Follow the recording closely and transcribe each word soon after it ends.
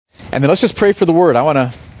And then let's just pray for the Word. I want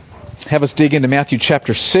to have us dig into Matthew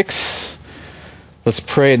chapter 6. Let's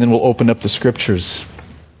pray, and then we'll open up the Scriptures.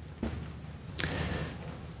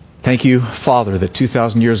 Thank you, Father, that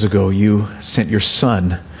 2,000 years ago you sent your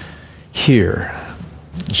Son here,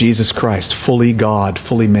 Jesus Christ, fully God,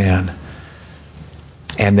 fully man,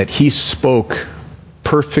 and that He spoke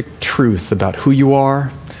perfect truth about who you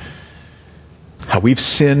are, how we've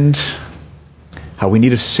sinned, how we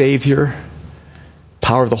need a Savior,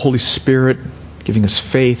 power of the Holy Spirit giving us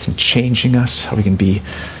faith and changing us, how we can be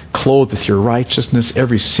clothed with your righteousness,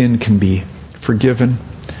 every sin can be forgiven,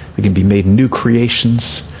 we can be made new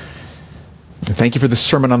creations. And thank you for the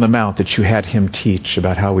Sermon on the Mount that you had Him teach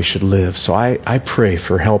about how we should live. So I pray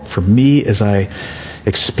for help for me as I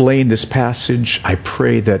explain this passage. I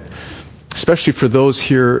pray that, especially for those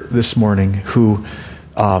here this morning who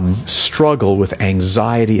struggle with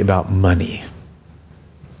anxiety about money,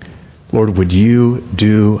 Lord, would you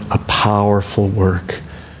do a powerful work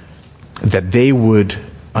that they would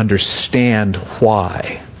understand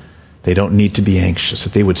why they don't need to be anxious,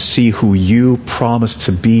 that they would see who you promised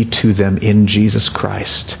to be to them in Jesus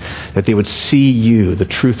Christ, that they would see you, the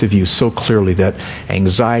truth of you, so clearly that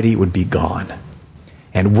anxiety would be gone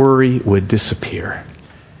and worry would disappear,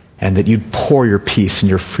 and that you'd pour your peace and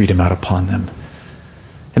your freedom out upon them.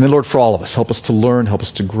 And then, Lord, for all of us, help us to learn, help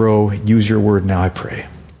us to grow. Use your word now, I pray.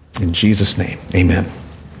 In Jesus' name, amen.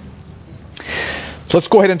 So let's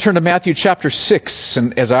go ahead and turn to Matthew chapter 6.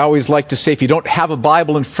 And as I always like to say, if you don't have a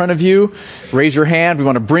Bible in front of you, raise your hand. We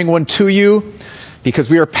want to bring one to you because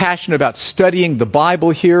we are passionate about studying the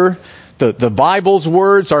Bible here. The Bible's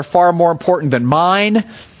words are far more important than mine.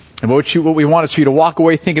 And what we want is for you to walk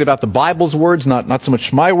away thinking about the Bible's words, not so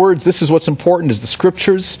much my words. This is what's important, is the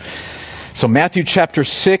Scriptures. So Matthew chapter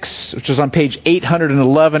 6, which is on page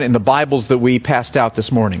 811 in the Bibles that we passed out this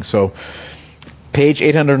morning. So page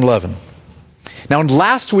 811. Now in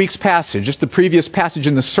last week's passage, just the previous passage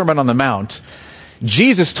in the Sermon on the Mount,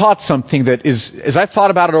 Jesus taught something that is, as I've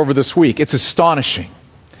thought about it over this week, it's astonishing.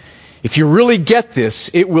 If you really get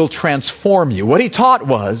this, it will transform you. What He taught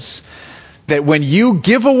was that when you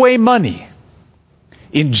give away money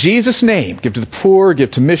in Jesus' name, give to the poor,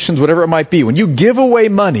 give to missions, whatever it might be. When you give away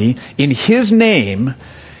money in His name,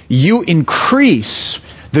 you increase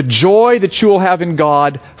the joy that you will have in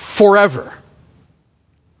God forever.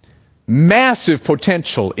 Massive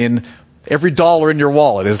potential in every dollar in your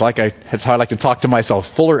wallet. That's how I like to talk to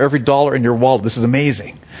myself. Fuller every dollar in your wallet. This is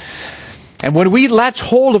amazing. And when we latch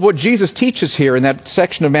hold of what Jesus teaches here in that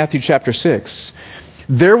section of Matthew chapter 6,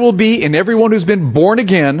 there will be, in everyone who's been born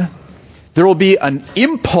again, there will be an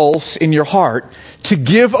impulse in your heart to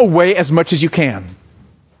give away as much as you can.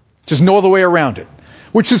 Just no other way around it.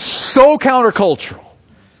 Which is so countercultural.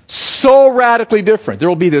 So radically different. There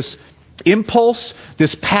will be this impulse,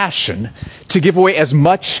 this passion to give away as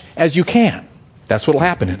much as you can. That's what will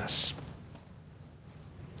happen in us.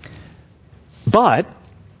 But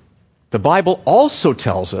the Bible also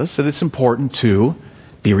tells us that it's important to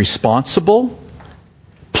be responsible,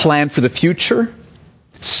 plan for the future,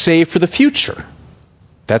 save for the future.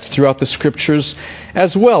 That's throughout the Scriptures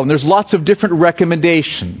as well. And there's lots of different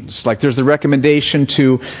recommendations. Like there's the recommendation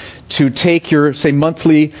to take your, say,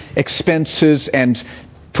 monthly expenses and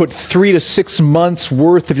put 3 to 6 months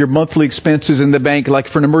worth of your monthly expenses in the bank, like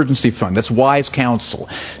for an emergency fund. That's wise counsel.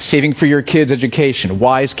 Saving for your kids' education,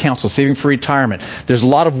 wise counsel. Saving for retirement. There's a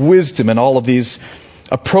lot of wisdom in all of these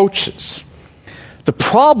approaches. The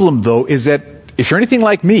problem, though, is that if you're anything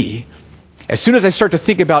like me, as soon as I start to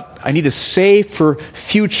think about I need to save for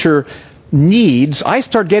future needs, I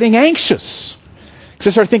start getting anxious. Because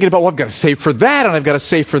I start thinking about, well, I've got to save for that, and I've got to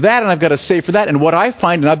save for that, and I've got to save for that. And what I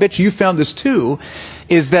find, and I bet you found this too,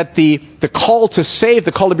 is that the call to save,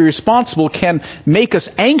 the call to be responsible can make us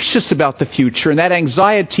anxious about the future, and that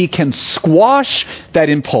anxiety can squash that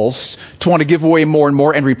impulse to want to give away more and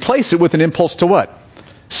more and replace it with an impulse to what?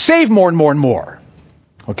 Save more and more and more.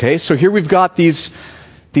 Okay, so here we've got these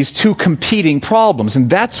two competing problems. And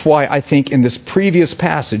that's why I think in this previous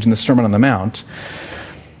passage in the Sermon on the Mount,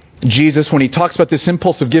 Jesus, when He talks about this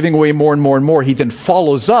impulse of giving away more and more and more, He then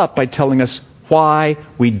follows up by telling us why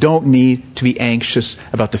we don't need to be anxious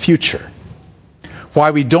about the future.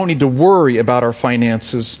 Why we don't need to worry about our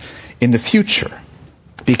finances in the future.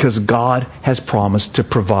 Because God has promised to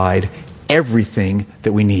provide everything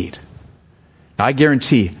that we need. Now, I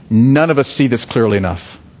guarantee none of us see this clearly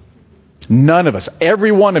enough. None of us.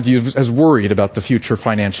 Every one of you has worried about the future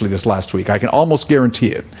financially this last week. I can almost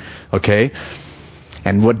guarantee it. Okay?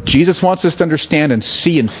 And what Jesus wants us to understand and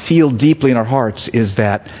see and feel deeply in our hearts is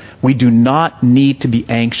that we do not need to be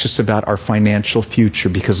anxious about our financial future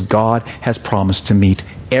because God has promised to meet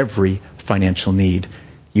every financial need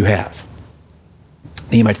you have.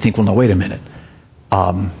 And you might think, well, no, wait a minute.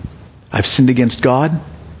 I've sinned against God.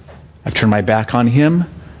 I've turned my back on Him.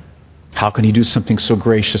 How can He do something so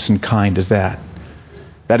gracious and kind as that?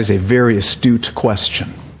 That is a very astute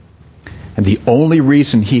question. And the only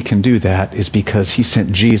reason He can do that is because He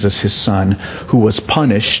sent Jesus, His Son, who was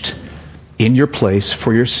punished in your place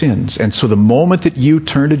for your sins. And so the moment that you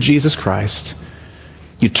turn to Jesus Christ,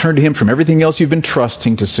 you turn to Him from everything else you've been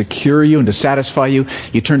trusting to secure you and to satisfy you.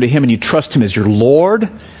 You turn to Him and you trust Him as your Lord.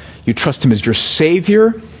 You trust Him as your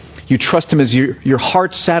Savior. You trust Him as your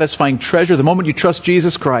heart's satisfying treasure. The moment you trust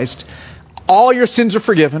Jesus Christ, all your sins are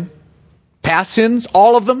forgiven. Past sins,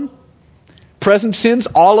 all of them. Present sins,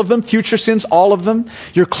 all of them. Future sins, all of them.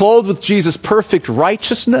 You're clothed with Jesus' perfect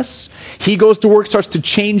righteousness. He goes to work, starts to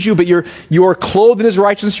change you, but you are clothed in His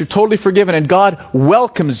righteousness. You're totally forgiven, and God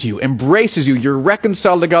welcomes you, embraces you. You're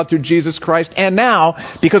reconciled to God through Jesus Christ. And now,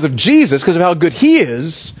 because of Jesus, because of how good He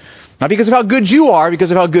is, not because of how good you are, because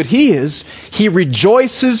of how good He is, He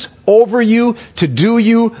rejoices over you to do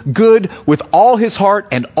you good with all His heart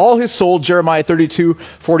and all His soul. Jeremiah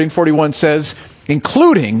 32:40-41 says,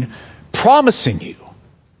 including promising you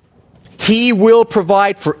He will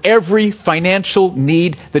provide for every financial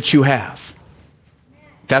need that you have.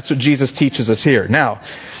 That's what Jesus teaches us here. Now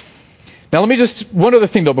let me just, one other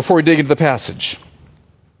thing though before we dig into the passage.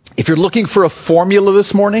 If you're looking for a formula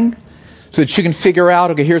this morning so that you can figure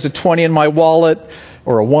out, okay, here's a 20 in my wallet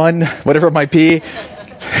or a 1, whatever it might be.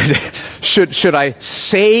 Should I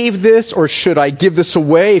save this or should I give this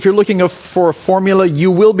away? If you're looking for a formula,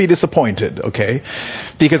 you will be disappointed, okay?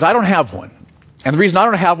 Because I don't have one. And the reason I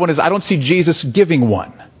don't have one is I don't see Jesus giving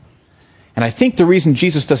one. And I think the reason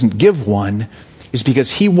Jesus doesn't give one is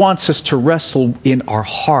because He wants us to wrestle in our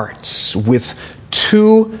hearts with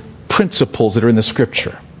two principles that are in the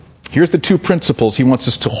Scripture. Here's the two principles He wants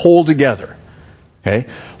us to hold together. Okay?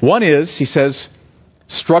 One is, He says,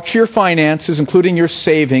 structure your finances, including your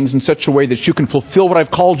savings, in such a way that you can fulfill what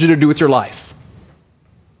I've called you to do with your life.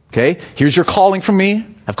 Okay? Here's your calling from me.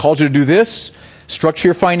 I've called you to do this. Structure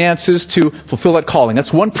your finances to fulfill that calling.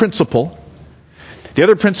 That's one principle. The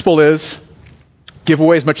other principle is give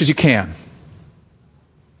away as much as you can.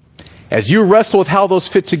 As you wrestle with how those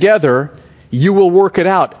fit together, you will work it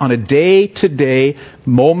out on a day-to-day,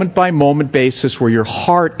 moment-by-moment basis where your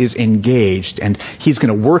heart is engaged, and He's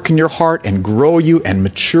going to work in your heart and grow you and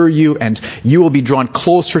mature you, and you will be drawn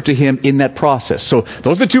closer to Him in that process. So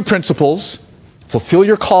those are the two principles. Fulfill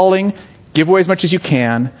your calling, give away as much as you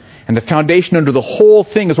can, and the foundation under the whole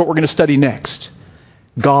thing is what we're going to study next.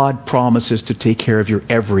 God promises to take care of your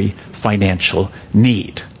every financial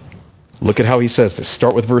need. Look at how He says this.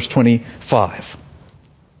 Start with verse 25.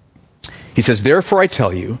 He says, therefore I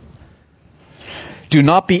tell you, do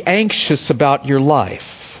not be anxious about your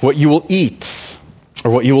life, what you will eat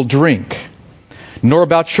or what you will drink, nor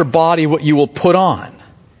about your body, what you will put on.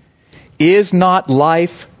 Is not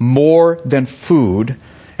life more than food,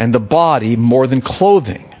 and the body more than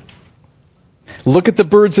clothing? Look at the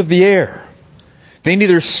birds of the air. They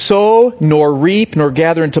neither sow nor reap nor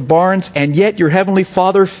gather into barns, and yet your heavenly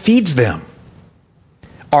Father feeds them.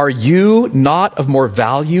 Are you not of more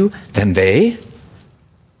value than they?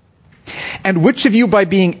 And which of you, by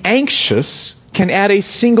being anxious, can add a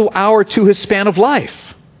single hour to his span of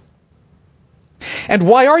life? And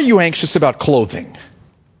why are you anxious about clothing?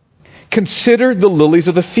 Consider the lilies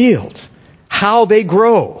of the field, how they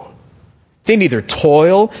grow. They neither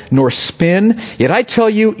toil nor spin. Yet I tell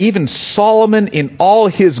you, even Solomon in all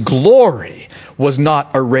his glory was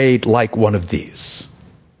not arrayed like one of these.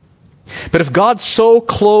 But if God so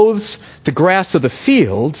clothes the grass of the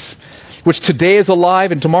fields, which today is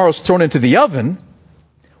alive and tomorrow is thrown into the oven,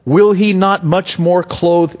 will He not much more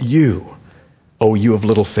clothe you, O you of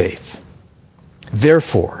little faith?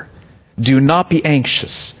 Therefore, do not be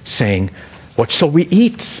anxious, saying, what shall we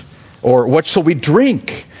eat? Or what shall we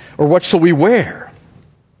drink? Or what shall we wear?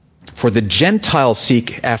 For the Gentiles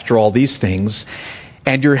seek after all these things,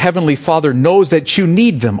 and your heavenly Father knows that you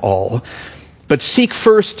need them all. But seek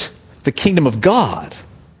first the kingdom of God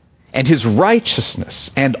and His righteousness,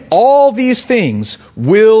 and all these things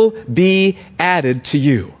will be added to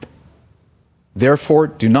you. Therefore,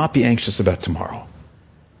 do not be anxious about tomorrow,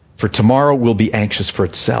 for tomorrow will be anxious for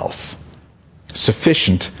itself.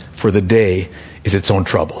 Sufficient for the day is its own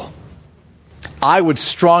trouble. I would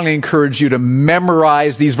strongly encourage you to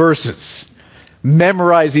memorize these verses.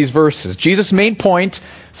 Memorize these verses. Jesus' main point,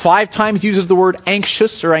 5 times uses the word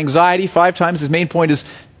anxious or anxiety. 5 times his main point is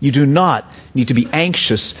you do not need to be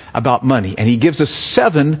anxious about money. And He gives us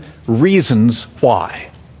 7 reasons why.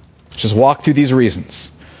 Let's just walk through these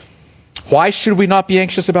reasons. Why should we not be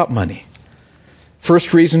anxious about money?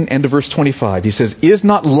 First reason, end of verse 25. He says, is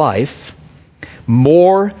not life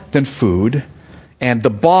more than food, and the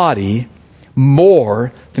body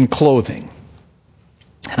more than clothing?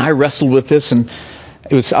 And I wrestled with this, and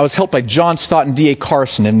I was helped by John Stott and D.A.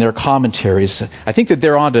 Carson in their commentaries. I think that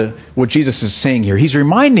they're on to what Jesus is saying here.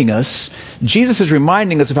 Jesus is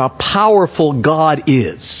reminding us of how powerful God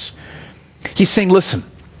is. He's saying, listen,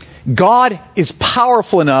 God is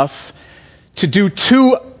powerful enough to do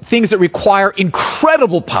two things that require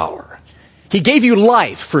incredible power. He gave you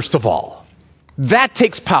life, first of all. That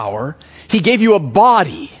takes power. He gave you a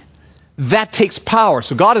body. That takes power.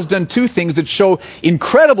 So God has done two things that show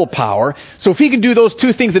incredible power. So if He can do those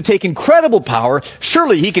two things that take incredible power,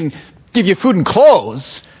 surely He can give you food and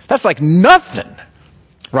clothes. That's like nothing.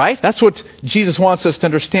 Right? That's what Jesus wants us to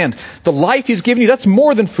understand. The life He's given you, that's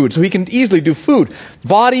more than food. So He can easily do food.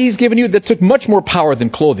 Body He's given you, that took much more power than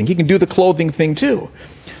clothing. He can do the clothing thing too.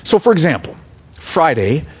 So for example,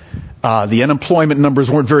 Friday, the unemployment numbers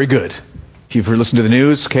weren't very good. If you've listened to the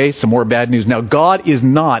news, okay, some more bad news. Now, God is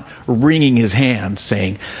not wringing His hands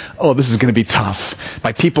saying, oh, this is going to be tough.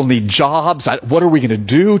 My people need jobs. What are we going to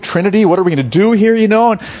do? Trinity, what are we going to do here?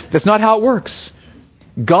 And that's not how it works.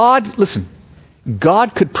 God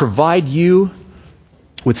could provide you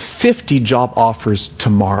with 50 job offers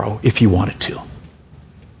tomorrow if He wanted to.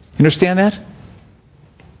 Understand that?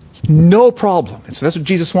 No problem. And so that's what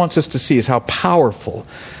Jesus wants us to see, is how powerful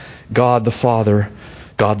God the Father,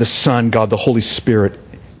 God the Son, God the Holy Spirit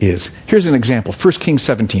is. Here's an example. 1 Kings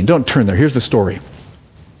 17. Don't turn there. Here's the story.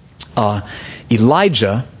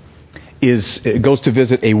 Elijah goes to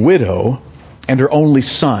visit a widow and her only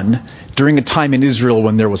son during a time in Israel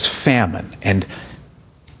when there was famine. And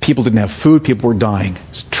people didn't have food. People were dying.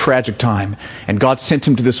 It's a tragic time. And God sent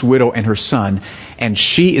him to this widow and her son. And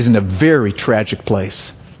she is in a very tragic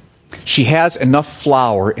place. She has enough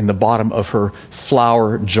flour in the bottom of her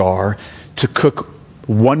flour jar to cook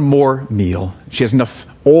one more meal. She has enough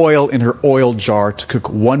oil in her oil jar to cook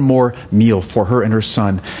one more meal for her and her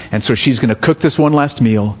son. And so she's going to cook this one last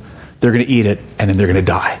meal. They're going to eat it, and then they're going to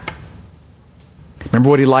die. Remember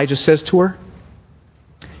what Elijah says to her?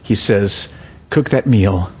 He says, cook that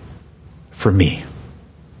meal for me.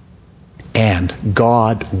 And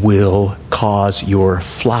God will cause your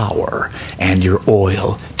flour and your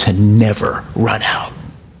oil to never run out.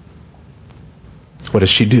 What does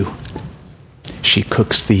she do? She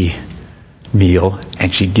cooks the meal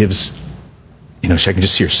and she gives, I can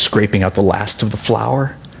just see her scraping out the last of the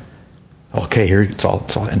flour. Okay, here it's all,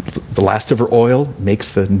 and the last of her oil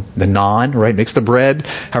makes the naan, right? Makes the bread,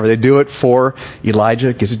 however they do it for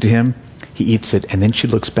Elijah, gives it to him. He eats it, and then she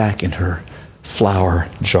looks back in her flour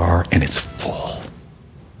jar and it's full.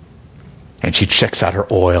 And she checks out her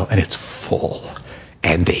oil and it's full.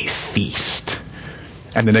 And they feast.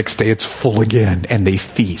 And the next day it's full again, and they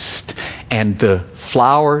feast. And the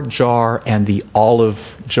flour jar and the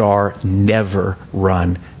olive jar never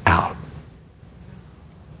run out.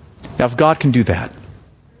 Now, if God can do that,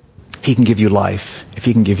 He can give you life. If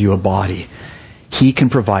He can give you a body, He can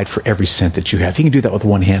provide for every cent that you have. He can do that with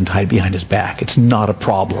one hand tied behind His back. It's not a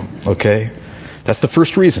problem, okay? That's the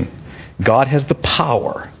first reason. God has the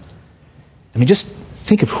power. Just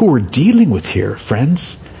think of who we're dealing with here,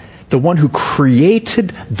 friends. The one who created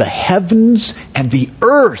the heavens and the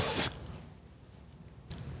earth.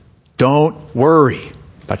 Don't worry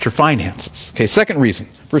about your finances. Okay, second reason,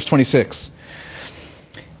 verse 26.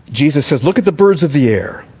 Jesus says, look at the birds of the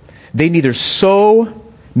air. They neither sow,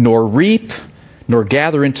 nor reap, nor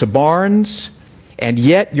gather into barns, and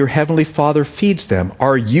yet your heavenly Father feeds them.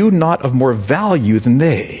 Are you not of more value than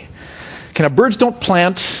they? Now, birds don't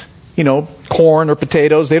plant, corn or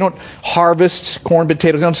potatoes. They don't harvest corn,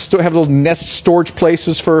 potatoes. They don't have little nest storage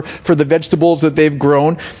places for the vegetables that they've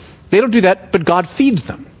grown. They don't do that, but God feeds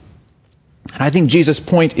them. And I think Jesus'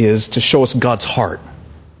 point is to show us God's heart.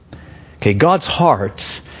 Okay, God's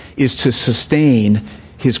heart is to sustain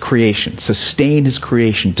His creation,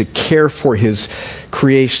 to care for His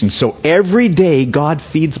creation. So every day God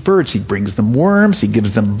feeds birds. He brings them worms, He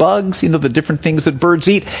gives them bugs, the different things that birds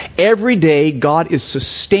eat. Every day God is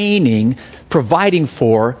sustaining, providing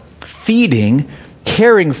for, feeding,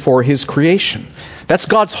 caring for His creation. That's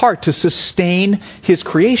God's heart, to sustain His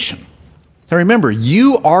creation. Now remember,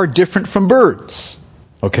 you are different from birds.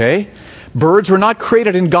 Okay? Birds were not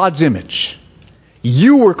created in God's image.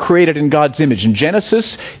 You were created in God's image. In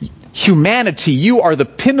Genesis, humanity, you are the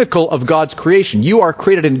pinnacle of God's creation. You are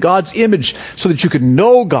created in God's image so that you could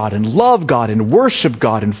know God and love God and worship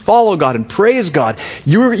God and follow God and praise God.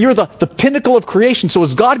 You're the pinnacle of creation. So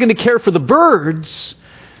is God going to care for the birds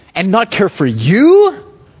and not care for you?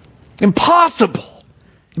 Impossible.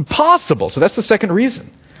 Impossible. So that's the second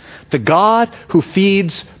reason. The God who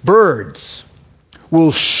feeds birds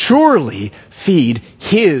will surely feed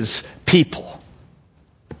his people.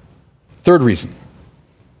 Third reason.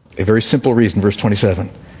 A very simple reason, verse 27.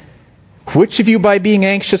 Which of you by being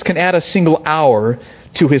anxious can add a single hour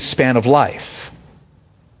to his span of life?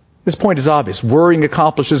 This point is obvious. Worrying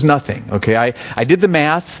accomplishes nothing. Okay, I did the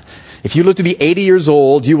math. If you live to be 80 years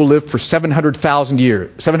old, you will live for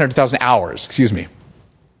 700,000 hours. Excuse me.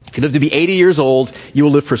 If you live to be 80 years old, you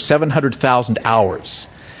will live for 700,000 hours.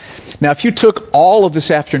 Now, if you took all of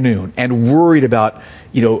this afternoon and worried about, are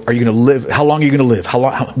you going to live? How long are you going to live? How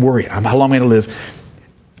long am I going to live?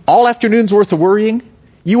 All afternoon's worth of worrying,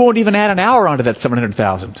 you won't even add an hour onto that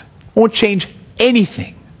 700,000. Won't change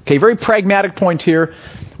anything. Okay, very pragmatic point here.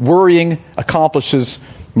 Worrying accomplishes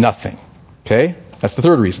nothing. Okay, that's the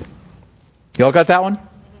third reason. Y'all got that one?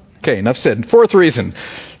 Okay, enough said. Fourth reason,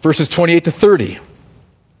 verses 28 to 30.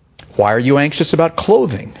 Why are you anxious about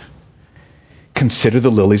clothing? Consider the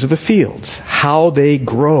lilies of the fields, how they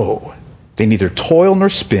grow. They neither toil nor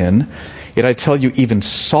spin. Yet I tell you, even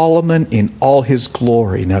Solomon in all his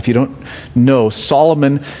glory. Now, if you don't know,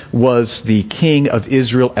 Solomon was the king of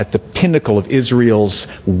Israel at the pinnacle of Israel's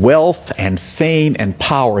wealth and fame and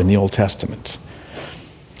power in the Old Testament.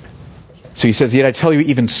 So he says, yet I tell you,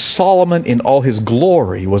 even Solomon in all his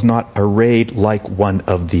glory was not arrayed like one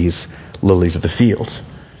of these lilies of the field.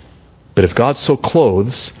 But if God so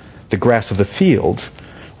clothes the grass of the field,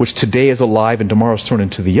 which today is alive and tomorrow is thrown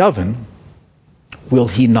into the oven, will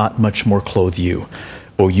he not much more clothe you,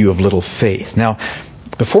 O you of little faith? Now,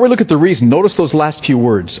 before we look at the reason, notice those last few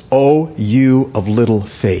words, O you of little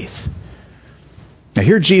faith. Now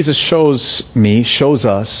here Jesus shows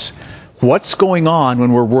us what's going on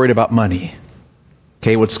when we're worried about money.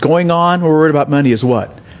 Okay, what's going on when we're worried about money is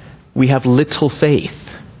what? We have little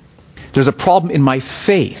faith. There's a problem in my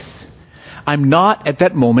faith. I'm not at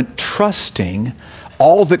that moment trusting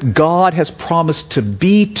all that God has promised to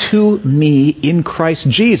be to me in Christ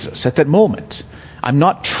Jesus at that moment. I'm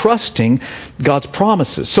not trusting God's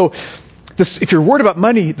promises. So if you're worried about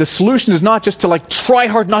money, the solution is not just to try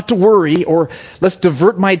hard not to worry, or let's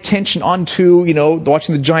divert my attention onto,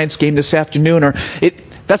 watching the Giants game this afternoon.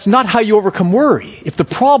 That's not how you overcome worry. If the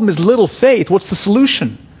problem is little faith, what's the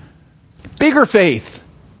solution? Bigger faith.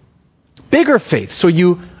 Bigger faith. So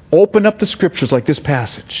you open up the scriptures like this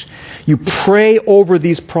passage. You pray over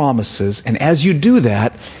these promises, and as you do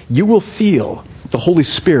that, you will feel the Holy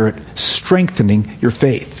Spirit strengthening your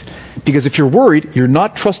faith. Because if you're worried, you're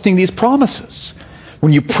not trusting these promises.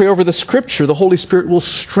 When you pray over the scripture, the Holy Spirit will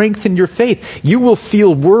strengthen your faith. You will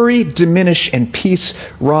feel worry diminish and peace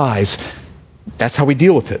rise. That's how we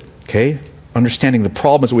deal with it. Okay? Understanding the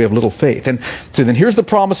problem is we have little faith. And so then here's the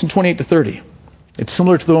promise in 28 to 30. It's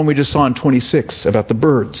similar to the one we just saw in 26 about the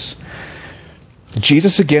birds.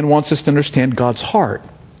 Jesus again wants us to understand God's heart.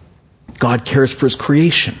 God cares for his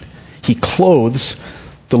creation. He clothes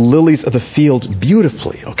the lilies of the field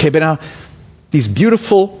beautifully. Okay, but now these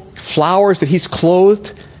beautiful flowers that he's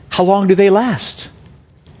clothed, how long do they last?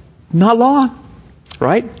 Not long,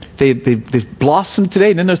 right? They blossom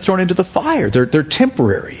today and then they're thrown into the fire. They're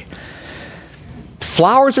temporary.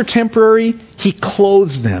 Flowers are temporary. He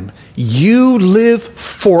clothes them. You live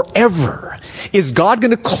forever. Is God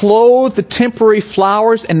going to clothe the temporary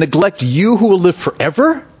flowers and neglect you who will live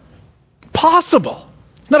forever? Possible.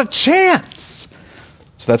 Not a chance.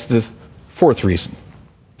 So that's the fourth reason.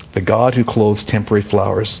 The God who clothes temporary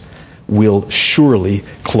flowers will surely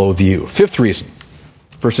clothe you. Fifth reason,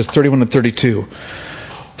 verses 31 and 32.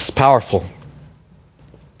 It's powerful.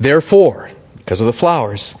 Therefore, because of the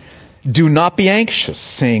flowers, do not be anxious,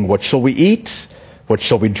 saying, what shall we eat? What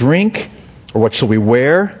shall we drink? Or what shall we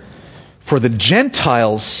wear? For the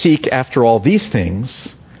Gentiles seek after all these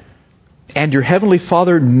things, and your heavenly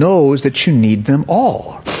Father knows that you need them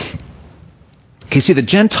all. You see, the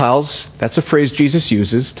Gentiles, that's a phrase Jesus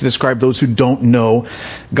uses to describe those who don't know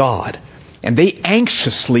God. And they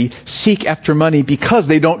anxiously seek after money because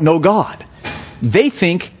they don't know God. They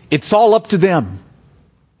think it's all up to them.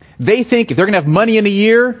 They think if they're going to have money in a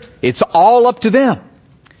year, it's all up to them.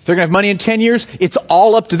 If they're going to have money in 10 years, it's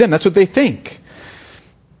all up to them. That's what they think.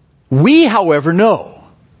 We, however, know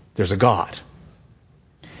there's a God.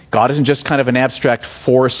 God isn't just kind of an abstract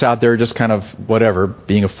force out there, just kind of whatever,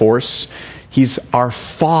 being a force. He's our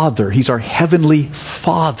Father. He's our heavenly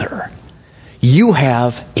Father. You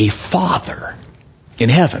have a Father in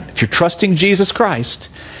heaven. If you're trusting Jesus Christ,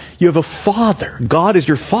 you have a Father. God is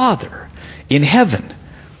your Father in heaven.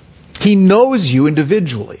 He knows you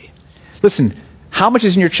individually. Listen, how much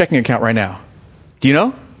is in your checking account right now? Do you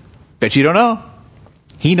know? Bet you don't know.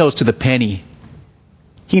 He knows to the penny.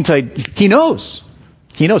 He can tell you, he knows.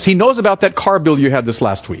 He knows. He knows about that car bill you had this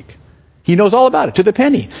last week. He knows all about it, to the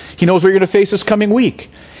penny. He knows what you're going to face this coming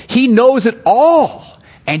week. He knows it all.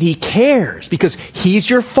 And he cares because he's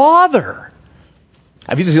your Father.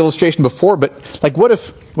 I've used this illustration before, but like what if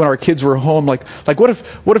when our kids were home, like what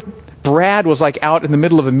if Brad was like out in the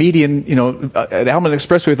middle of a median, at Almond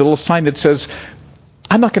Expressway with a little sign that says,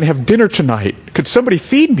 "I'm not going to have dinner tonight. Could somebody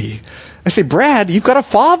feed me?" I say, "Brad, you've got a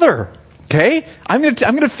father. Okay? I'm going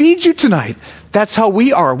to feed you tonight." That's how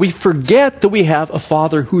we are. We forget that we have a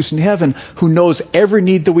Father who's in heaven, who knows every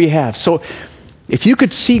need that we have. So if you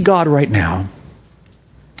could see God right now,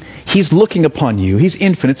 He's looking upon you. He's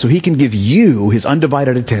infinite, so He can give you His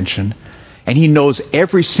undivided attention. And He knows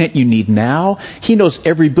every cent you need now. He knows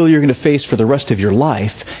every bill you're going to face for the rest of your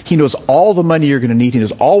life. He knows all the money you're going to need. He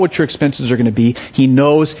knows all what your expenses are going to be. He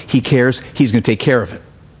knows, He cares, He's going to take care of it.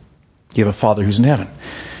 You have a Father who's in heaven.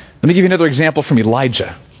 Let me give you another example from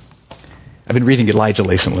Elijah. I've been reading Elijah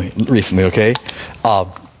recently, okay?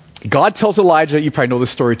 God tells Elijah, you probably know this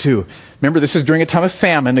story too. Remember, this is during a time of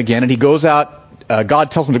famine again, and he goes out,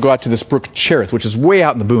 God tells him to go out to this brook Cherith, which is way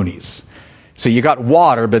out in the boonies. So you got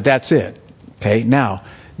water, but that's it. Okay, now,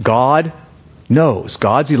 God knows.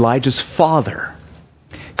 God's Elijah's father.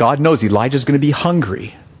 God knows Elijah's going to be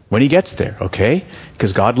hungry when he gets there, okay?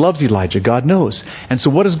 Because God loves Elijah. God knows. And so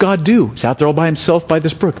what does God do? He's out there all by himself by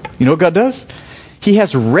this brook. You know what God does? He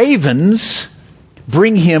has ravens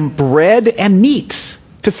bring him bread and meat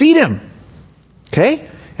to feed him. Okay?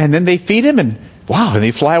 And then they feed him and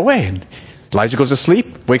they fly away. And Elijah goes to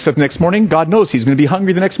sleep, wakes up the next morning. God knows he's going to be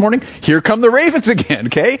hungry the next morning. Here come the ravens again,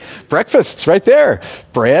 okay? Breakfast's right there.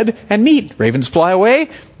 Bread and meat. Ravens fly away.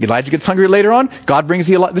 Elijah gets hungry later on. God brings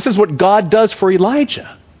this is what God does for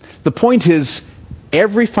Elijah. The point is,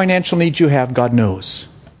 every financial need you have, God knows.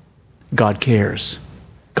 God cares.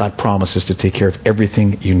 God promises to take care of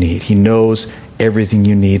everything you need. He knows everything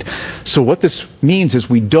you need. So what this means is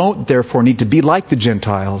we don't, therefore, need to be like the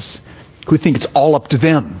Gentiles who think it's all up to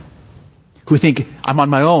them. Who think, I'm on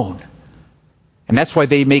my own. And that's why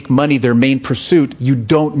they make money their main pursuit. You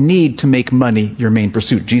don't need to make money your main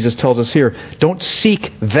pursuit. Jesus tells us here, don't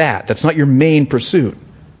seek that. That's not your main pursuit.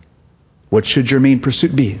 What should your main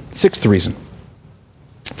pursuit be? Sixth reason.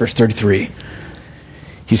 Verse 33.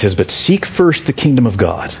 He says, but seek first the kingdom of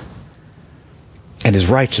God and His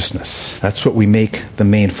righteousness. That's what we make the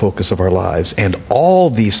main focus of our lives. And all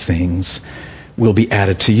these things will be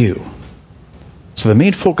added to you. So the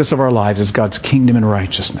main focus of our lives is God's kingdom and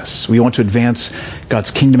righteousness. We want to advance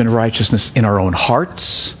God's kingdom and righteousness in our own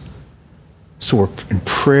hearts. So we're in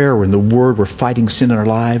prayer, we're in the Word, we're fighting sin in our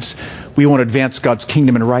lives. We want to advance God's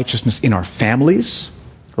kingdom and righteousness in our families,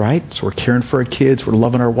 right? So we're caring for our kids, we're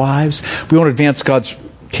loving our wives. We want to advance God's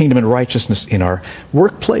kingdom and righteousness in our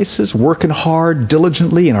workplaces, working hard,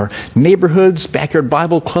 diligently, in our neighborhoods, backyard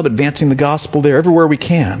Bible club, advancing the gospel there, everywhere we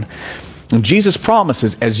can. And Jesus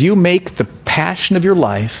promises, as you make the passion of your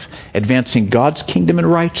life advancing God's kingdom and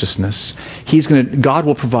righteousness, God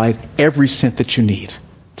will provide every cent that you need.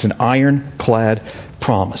 It's an ironclad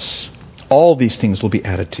promise. All these things will be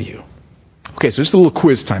added to you. Okay, so just a little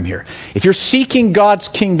quiz time here. If you're seeking God's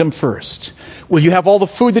kingdom first, will you have all the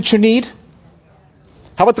food that you need?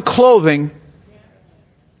 How about the clothing?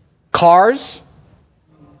 Cars?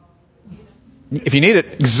 If you need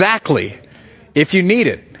it, exactly. If you need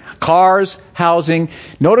it. Cars, housing.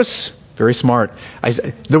 Notice, very smart,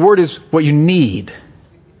 the word is what you need.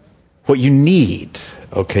 What you need.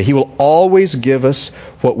 Okay, He will always give us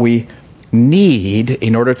what we need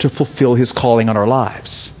in order to fulfill His calling on our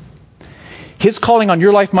lives. His calling on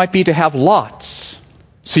your life might be to have lots,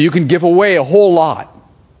 so you can give away a whole lot.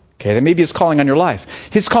 Okay, that may be His calling on your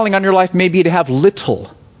life. His calling on your life may be to have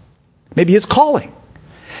little. Maybe His calling.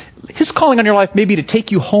 His calling on your life may be to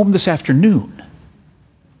take you home this afternoon.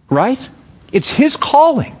 Right? It's His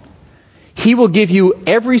calling. He will give you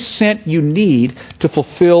every cent you need to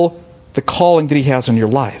fulfill the calling that He has on your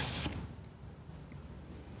life.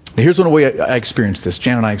 Now, here's one way I experienced this.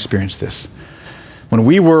 Jan and I experienced this.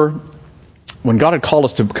 When God had called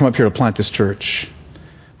us to come up here to plant this church,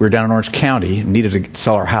 we were down in Orange County and needed to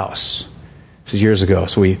sell our house. This is years ago.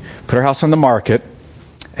 So we put our house on the market,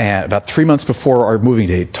 and about 3 months before our moving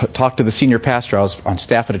date, talked to the senior pastor. I was on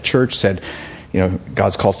staff at a church, said,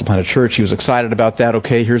 God's called us to plant a church. He was excited about that.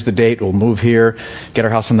 Okay, here's the date. We'll move here, get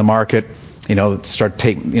our house on the market, start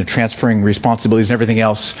transferring responsibilities and everything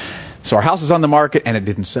else. So our house is on the market, and it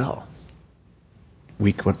didn't sell.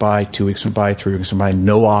 Week went by, 2 weeks went by, 3 weeks went by,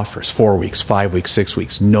 no offers. 4 weeks, 5 weeks, 6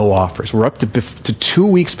 weeks, no offers. We're up to 2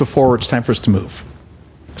 weeks before it's time for us to move.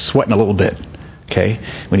 Sweating a little bit. Okay?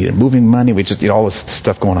 We needed moving money. We just, all this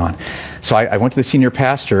stuff going on. So I went to the senior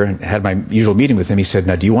pastor and had my usual meeting with him. He said,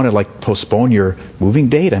 now, do you want to postpone your moving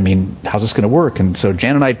date? I mean, how's this going to work? And so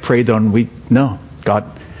Jan and I prayed on, no,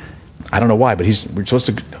 God, I don't know why, but we're supposed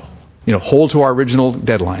to, hold to our original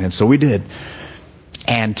deadline. And so we did.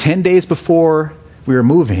 And 10 days before we were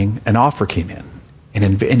moving, an offer came in.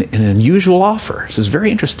 An unusual offer. This is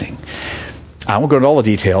very interesting. I won't go into all the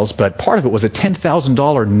details, but part of it was a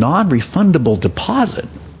 $10,000 non-refundable deposit,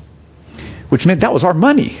 which meant that was our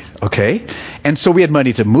money, okay? And so we had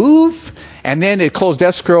money to move, and then it closed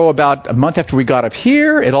escrow about a month after we got up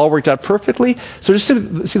here. It all worked out perfectly. So just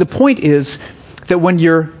see, the point is that when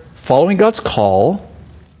you're following God's call,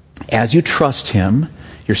 as you trust Him,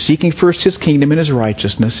 you're seeking first His kingdom and His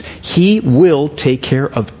righteousness, He will take care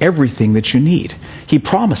of everything that you need. He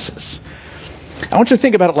promises. I want you to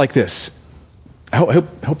think about it like this. I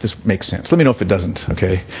hope this makes sense. Let me know if it doesn't,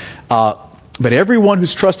 okay? But everyone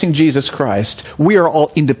who's trusting Jesus Christ, we are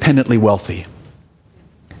all independently wealthy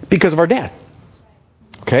because of our dad.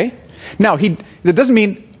 Okay? Now, that doesn't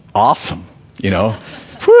mean awesome,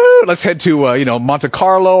 Woo, let's head to, Monte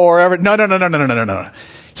Carlo or wherever. No.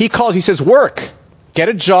 He says, work. Get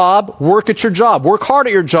a job, work at your job, work hard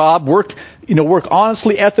at your job, work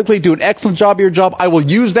honestly, ethically, do an excellent job at your job. I will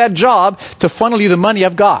use that job to funnel you the money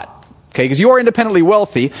I've got. Okay, because you are independently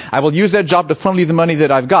wealthy. I will use that job to funnel you the money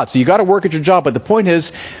that I've got. So you got to work at your job. But the point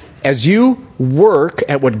is, as you work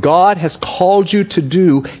at what God has called you to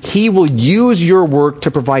do, He will use your work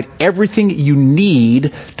to provide everything you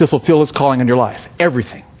need to fulfill His calling on your life.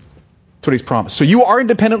 Everything. That's what He's promised. So you are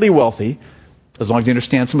independently wealthy, as long as you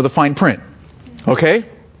understand some of the fine print. Okay?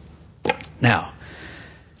 Now,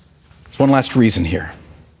 there's one last reason here.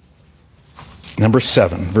 Number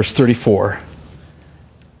 7, verse 34.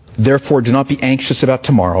 Therefore, do not be anxious about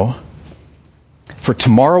tomorrow, for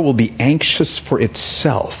tomorrow will be anxious for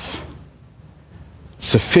itself.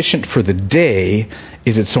 Sufficient for the day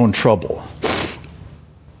is its own trouble.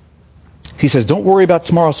 He says, don't worry about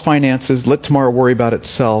tomorrow's finances. Let tomorrow worry about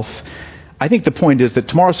itself. I think the point is that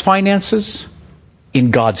tomorrow's finances,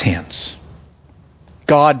 in God's hands.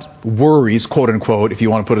 God worries, quote unquote, if you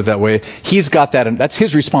want to put it that way. He's got that, and that's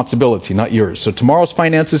His responsibility, not yours. So tomorrow's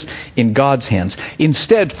finances in God's hands.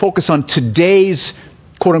 Instead, focus on today's,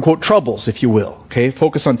 quote unquote, troubles, if you will. Okay?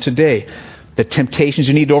 Focus on today. The temptations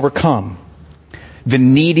you need to overcome. The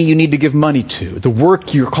needy you need to give money to. The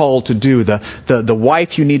work you're called to do. The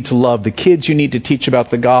wife you need to love. The kids you need to teach about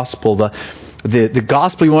the gospel. The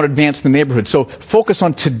gospel you want to advance in the neighborhood. So focus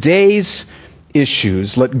on today's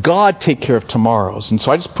issues. Let God take care of tomorrow's. And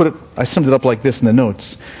so I summed it up like this in the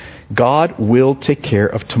notes. God will take care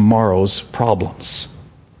of tomorrow's problems.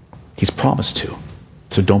 He's promised to.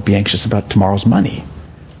 So don't be anxious about tomorrow's money.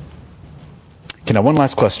 Okay, now one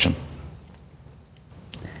last question.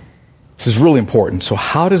 This is really important. So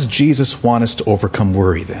how does Jesus want us to overcome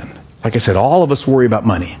worry then? Like I said, all of us worry about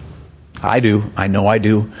money. I do. I know I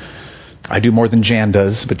do. I do more than Jan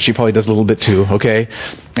does, but she probably does a little bit too, okay?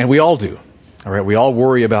 And we all do. All right, we all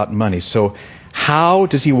worry about money. So how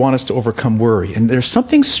does He want us to overcome worry? And there's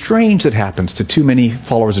something strange that happens to too many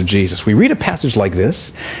followers of Jesus. We read a passage like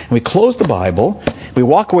this, and we close the Bible, we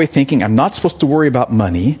walk away thinking, I'm not supposed to worry about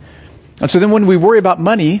money. And so then when we worry about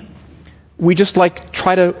money, we just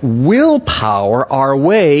try to willpower our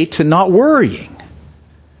way to not worrying.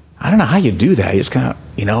 I don't know how you do that. You just kind of,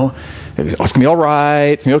 it's going to be all right,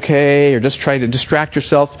 it's going to be okay, or just try to distract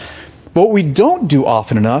yourself. But what we don't do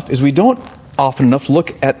often enough is we don't often enough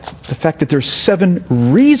look at the fact that there's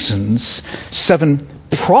 7 reasons, 7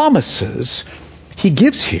 promises He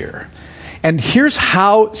gives here. And here's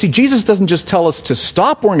how, Jesus doesn't just tell us to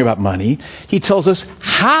stop worrying about money, He tells us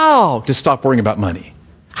how to stop worrying about money.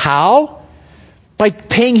 How? By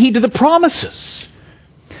paying heed to the promises.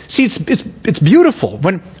 See, it's beautiful.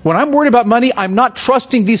 When I'm worried about money, I'm not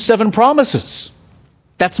trusting these 7 promises.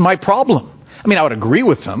 That's my problem. I would agree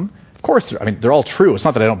with them. Of course, they're all true. It's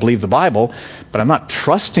not that I don't believe the Bible, but I'm not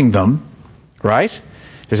trusting them, right?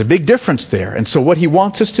 There's a big difference there. And so what He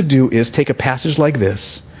wants us to do is take a passage like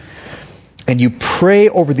this, and you pray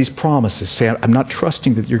over these promises. Say, I'm not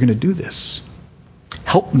trusting that you're going to do this.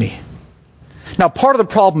 Help me. Now, part of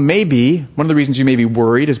the problem may be, one of the reasons you may be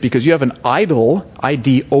worried is because you have an idol,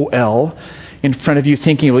 I-D-O-L, in front of you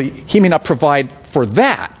thinking, well, He may not provide for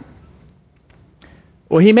that.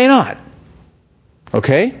 Well, He may not.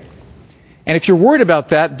 Okay? And if you're worried about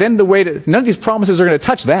that, then none of these promises are going to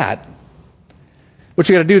touch that. What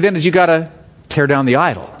you got to do then is you got to tear down the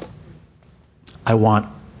idol. I want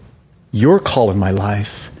your call in my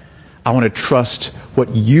life. I want to trust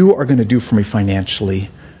what you are going to do for me financially.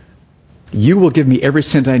 You will give me every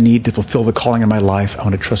cent I need to fulfill the calling in my life. I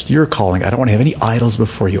want to trust your calling. I don't want to have any idols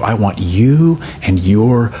before you. I want you and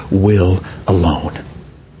your will alone.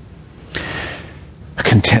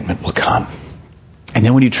 Contentment will come. And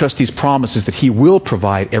then when you trust these promises that he will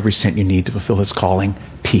provide every cent you need to fulfill his calling,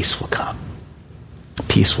 peace will come.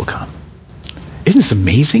 Peace will come. Isn't this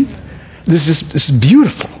amazing? This is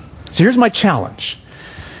beautiful. So here's my challenge.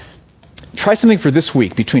 Try something for this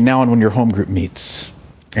week between now and when your home group meets.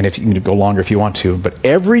 And if you can go longer if you want to. But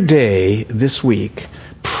every day this week,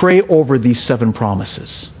 pray over these 7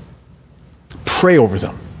 promises. Pray over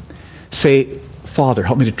them. Say, Father,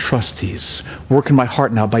 help me to trust these. Work in my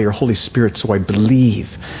heart now by your Holy Spirit so I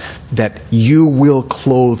believe that you will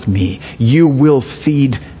clothe me. You will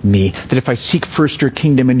feed me. That if I seek first your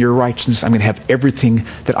kingdom and your righteousness, I'm going to have everything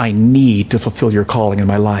that I need to fulfill your calling in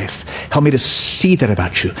my life. Help me to see that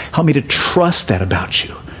about you. Help me to trust that about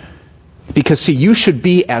you. Because, see, you should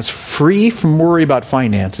be as free from worry about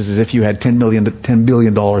finances as if you had $10 billion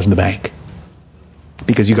in the bank.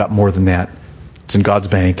 Because you got more than that. It's in God's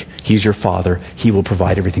bank. He's your Father. He will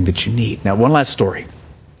provide everything that you need. Now, one last story.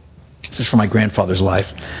 This is from my grandfather's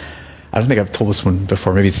life. I don't think I've told this one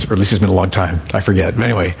before. Maybe or at least it's been a long time. I forget. But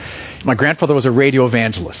anyway, my grandfather was a radio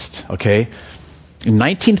evangelist. Okay? In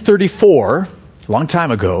 1934, a long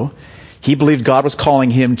time ago, he believed God was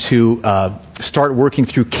calling him to start working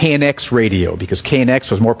through KNX radio because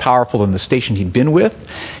KNX was more powerful than the station he'd been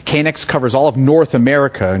with. KNX covers all of North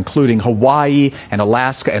America, including Hawaii and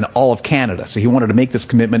Alaska and all of Canada. So he wanted to make this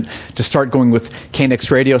commitment to start going with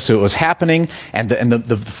KNX radio. So it was happening, and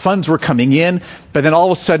the funds were coming in. But then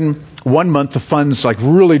all of a sudden, one month, the funds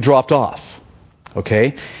really dropped off.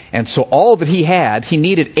 Okay? And so all that he had, he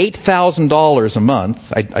needed $8,000 a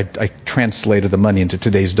month. I translated the money into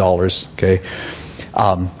today's dollars. Okay?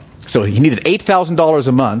 So he needed $8,000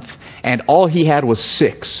 a month, and all he had was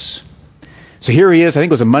 $6,000. So here he is, I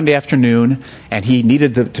think it was a Monday afternoon, and he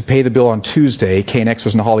needed to pay the bill on Tuesday. KNX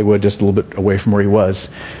was in Hollywood, just a little bit away from where he was.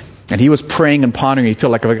 And he was praying and pondering. He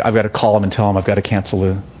felt like I've got to call him and tell him I've got to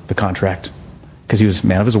cancel the contract. Because he was a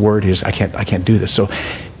man of his word. He was, I can't do this. So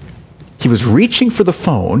he was reaching for the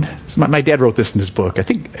phone. My dad wrote this in his book. I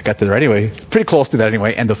think I got that right anyway. Pretty close to that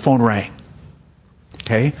anyway. And the phone rang.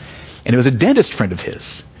 Okay? And it was a dentist friend of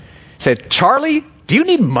his. He said, Charlie, do you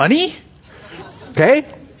need money? Okay?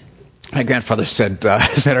 My grandfather said,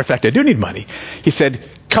 as a matter of fact, I do need money. He said,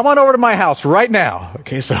 come on over to my house right now.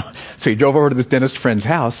 Okay, so he drove over to this dentist friend's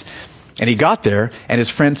house, and he got there, and his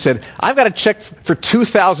friend said, I've got a check for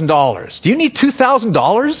 $2,000. Do you need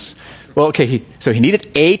 $2,000? Well, okay, so he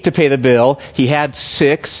needed $8,000 to pay the bill. He had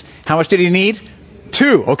 $6,000. How much did he need?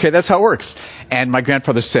 $2,000. Okay, that's how it works. And my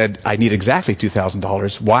grandfather said, I need exactly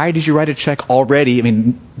 $2,000. Why did you write a check already? I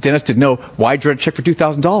mean, Dennis didn't know. Why did you write a check for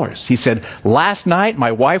 $2,000? He said, last night,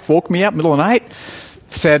 my wife woke me up middle of the night,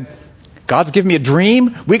 said, God's given me a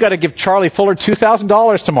dream. We got to give Charlie Fuller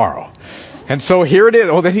 $2,000 tomorrow. And so here it is.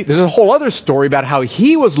 Oh, there's a whole other story about how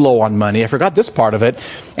he was low on money. I forgot this part of it.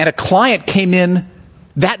 And a client came in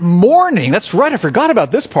that morning. That's right, I forgot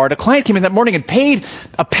about this part. A client came in that morning and paid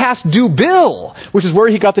a past due bill, which is where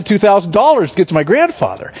he got the $2,000 to get to my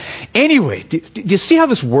grandfather. Anyway, do you see how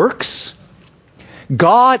this works?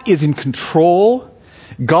 God is in control.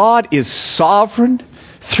 God is sovereign.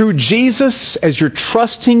 Through Jesus, as you're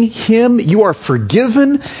trusting Him, you are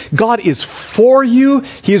forgiven. God is for you.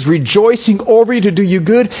 He is rejoicing over you to do you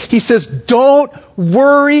good. He says, don't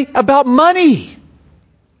worry about money.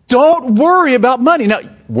 Don't worry about money. Now,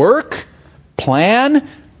 work, plan,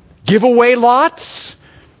 give away lots,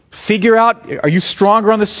 figure out, are you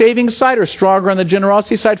stronger on the savings side or stronger on the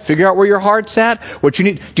generosity side? Figure out where your heart's at. What you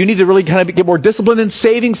need. Do you need to really kind of get more disciplined in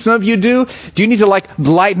saving? Some of you do. Do you need to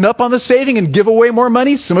lighten up on the saving and give away more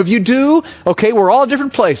money? Some of you do. Okay, we're all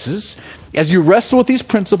different places. As you wrestle with these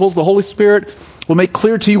principles, the Holy Spirit will make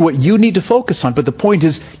clear to you what you need to focus on. But the point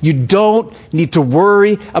is, you don't need to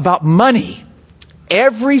worry about money.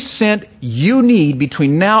 Every cent you need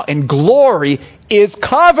between now and glory is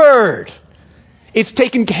covered. It's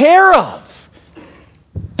taken care of.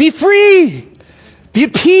 Be free. Be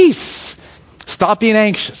at peace. Stop being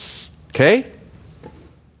anxious. Okay?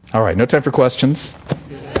 All right, no time for questions.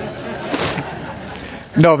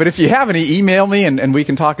 No, but if you have any, email me and we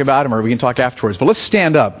can talk about them or we can talk afterwards. But let's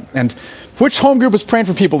stand up. And which home group was praying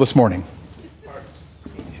for people this morning?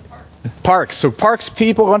 Parks. So Parks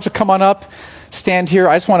people, why don't you come on up? Stand here.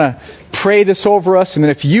 I just want to pray this over us. And then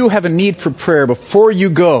if you have a need for prayer before you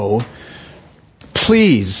go,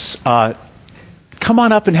 please come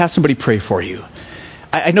on up and have somebody pray for you.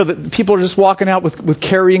 I know that people are just walking out with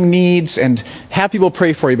carrying needs, and have people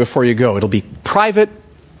pray for you before you go. It'll be private.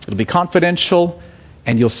 It'll be confidential.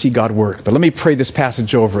 and you'll see God work. But let me pray this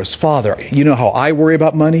passage over us. Father, you know how I worry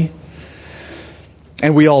about money,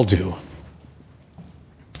 and we all do.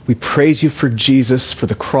 We praise you for Jesus, for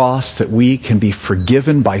the cross, that we can be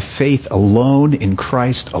forgiven by faith alone, in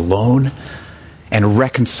Christ alone, and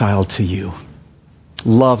reconciled to you,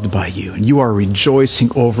 loved by you. And you are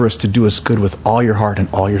rejoicing over us to do us good with all your heart and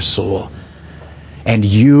all your soul. And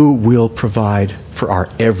you will provide for our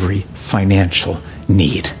every financial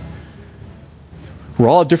need. We're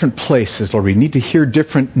all at different places, Lord. We need to hear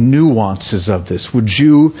different nuances of this. Would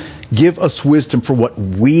you give us wisdom for what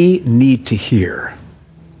we need to hear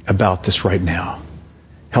about this right now?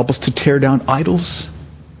 Help us to tear down idols.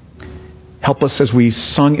 Help us, as we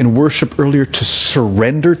sung in worship earlier, to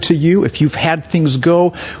surrender to you. If you've had things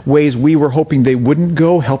go ways we were hoping they wouldn't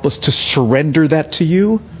go, help us to surrender that to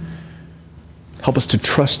you. Help us to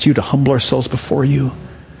trust you, to humble ourselves before you.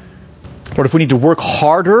 Lord, if we need to work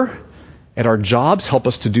harder at our jobs, help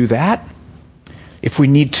us to do that. If we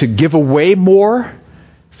need to give away more,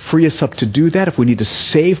 free us up to do that. If we need to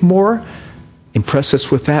save more, impress us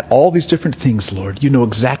with that. All these different things, Lord. You know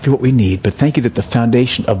exactly what we need. But thank you that the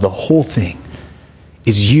foundation of the whole thing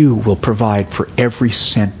is you will provide for every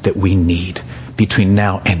cent that we need between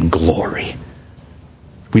now and glory.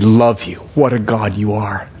 We love you. What a God you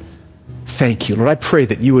are. Thank you, Lord. I pray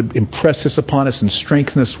that you would impress this upon us and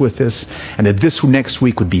strengthen us with this, and that this next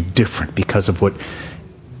week would be different because of what,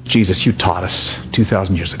 Jesus, you taught us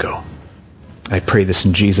 2,000 years ago. I pray this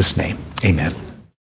in Jesus' name. Amen.